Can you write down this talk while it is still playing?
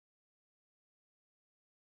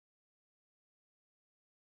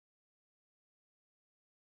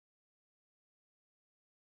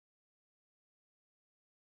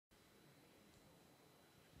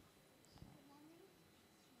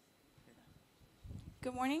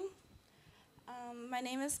Good morning. My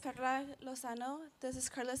name is Perla Lozano. This is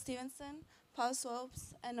Carla Stevenson, Paul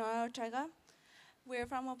Swopes, and Nora Ortega. We're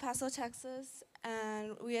from El Paso, Texas,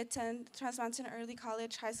 and we attend Trans Mountain Early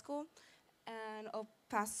College High School and El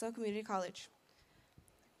Paso Community College.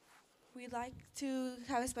 We'd like to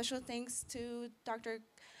have a special thanks to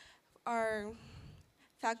our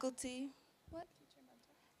faculty,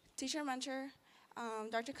 teacher mentor,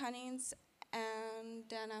 Dr. Cunnings, and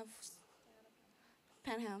Dana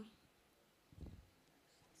Panham.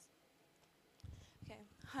 Okay.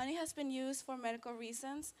 Honey has been used for medical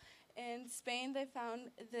reasons. In Spain, they found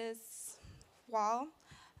this wall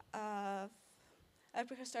of a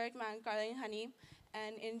prehistoric man guarding honey,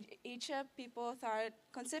 and in Egypt, people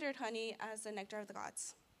considered honey as the nectar of the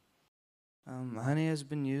gods. Honey has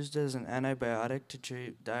been used as an antibiotic to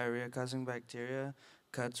treat diarrhea-causing bacteria,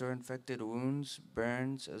 cuts or infected wounds,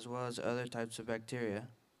 burns, as well as other types of bacteria.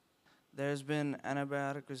 There's been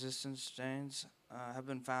antibiotic-resistant strains have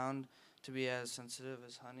been found to be as sensitive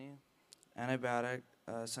as honey.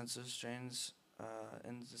 Antibiotic-sensitive strains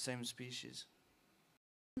in the same species.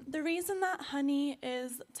 The reason that honey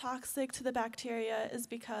is toxic to the bacteria is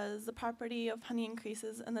because the property of honey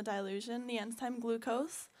increases in the dilution. The enzyme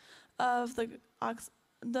glucose of the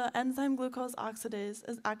enzyme glucose oxidase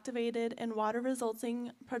is activated in water,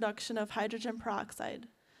 resulting production of hydrogen peroxide.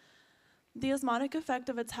 The osmotic effect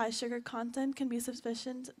of its high sugar content can be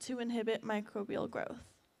sufficient to inhibit microbial growth.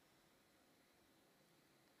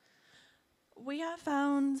 We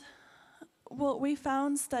found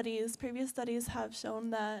previous studies have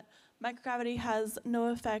shown that microgravity has no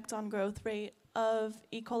effect on growth rate of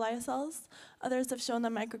E. coli cells. Others have shown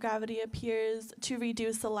that microgravity appears to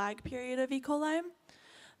reduce the lag period of E. coli.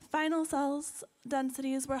 Final cells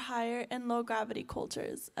densities were higher in low gravity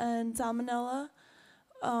cultures, and salmonella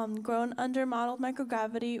grown under modeled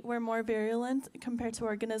microgravity were more virulent compared to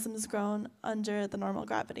organisms grown under the normal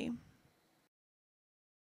gravity.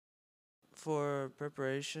 For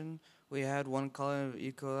preparation, we had 1 colony of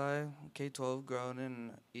E. coli K12 grown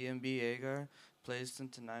in EMB agar, placed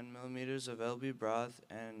into 9 millimeters of LB broth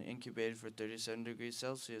and incubated for 37 degrees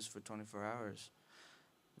Celsius for 24 hours.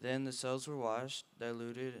 Then the cells were washed,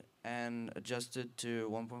 diluted, and adjusted to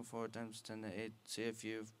 1.4 times 10 to 8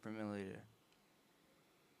 CFU per milliliter.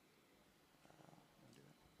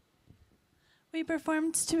 We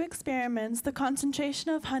performed 2 experiments. The concentration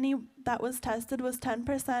of honey that was tested was 10%,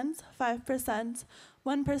 5%, 1%,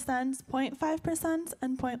 0.5%,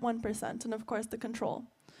 and 0.1%, and of course the control.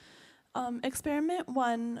 Experiment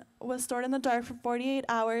 1 was stored in the dark for 48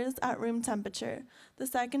 hours at room temperature. The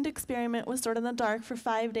second experiment was stored in the dark for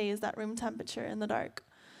 5 days at room temperature in the dark.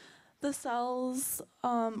 The cells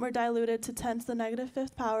were diluted to 10 to the negative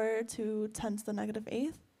 5th power to 10 to the negative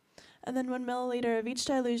 8th. And then 1 milliliter of each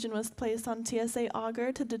dilution was placed on TSA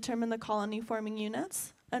agar to determine the colony-forming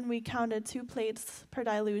units. And we counted 2 plates per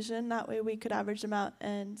dilution. That way we could average them out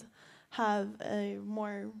and have a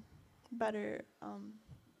better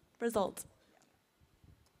result.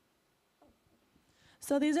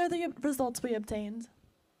 So these are the results we obtained.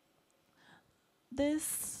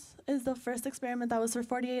 This is the first experiment that was for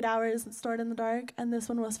 48 hours stored in the dark, and this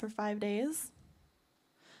one was for 5 days.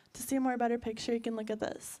 To see a better picture, you can look at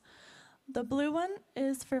this. The blue one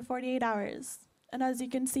is for 48 hours. And as you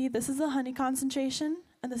can see, this is the honey concentration,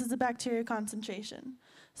 and this is the bacteria concentration.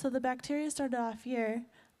 So the bacteria started off here,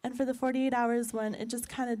 and for the 48 hours one, it just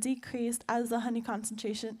kind of decreased as the honey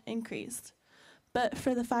concentration increased. But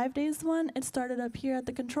for the 5 days one, it started up here at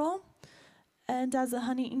the control, and as the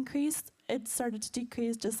honey increased, it started to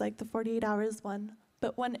decrease just like the 48 hours one.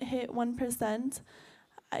 But when it hit 1%,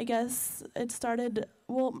 I guess it started,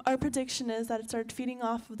 our prediction is that it started feeding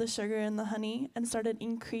off of the sugar in the honey and started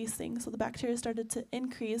increasing. So the bacteria started to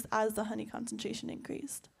increase as the honey concentration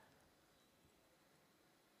increased.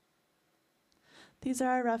 These are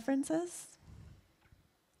our references.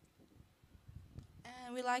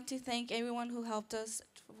 And we'd like to thank everyone who helped us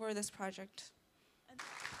for this project.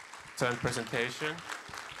 Turn presentation.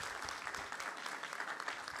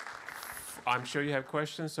 I'm sure you have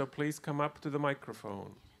questions, so please come up to the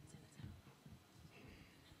microphone.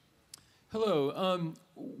 Hello.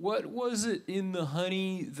 What was it in the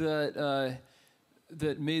honey that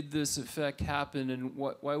made this effect happen, and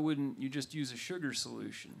why wouldn't you just use a sugar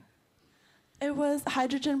solution? It was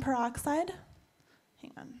hydrogen peroxide.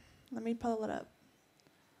 Hang on, let me pull it up.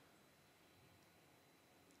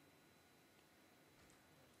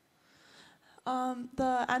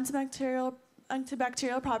 The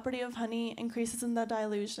antibacterial property of honey increases in the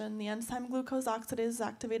dilution. The enzyme glucose oxidase is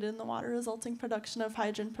activated in the water, resulting production of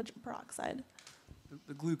hydrogen peroxide.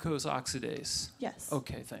 The glucose oxidase? Yes.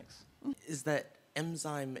 Okay, thanks. Is that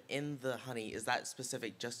enzyme in the honey, is that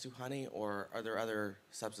specific just to honey, or are there other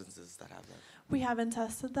substances that have that? We haven't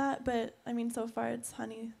tested that, but I mean, so far it's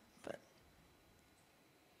honey. But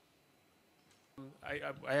I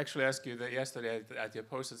actually asked you that yesterday at your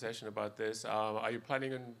poster session about this. Are you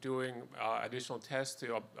planning on doing additional tests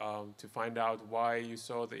to find out why you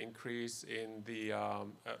saw the increase in the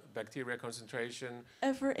bacteria concentration?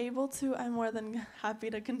 if we're able to, I'm more than happy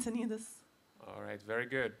to continue this. All right, very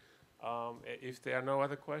good. If there are no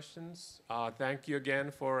other questions, thank you again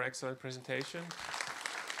for excellent presentation.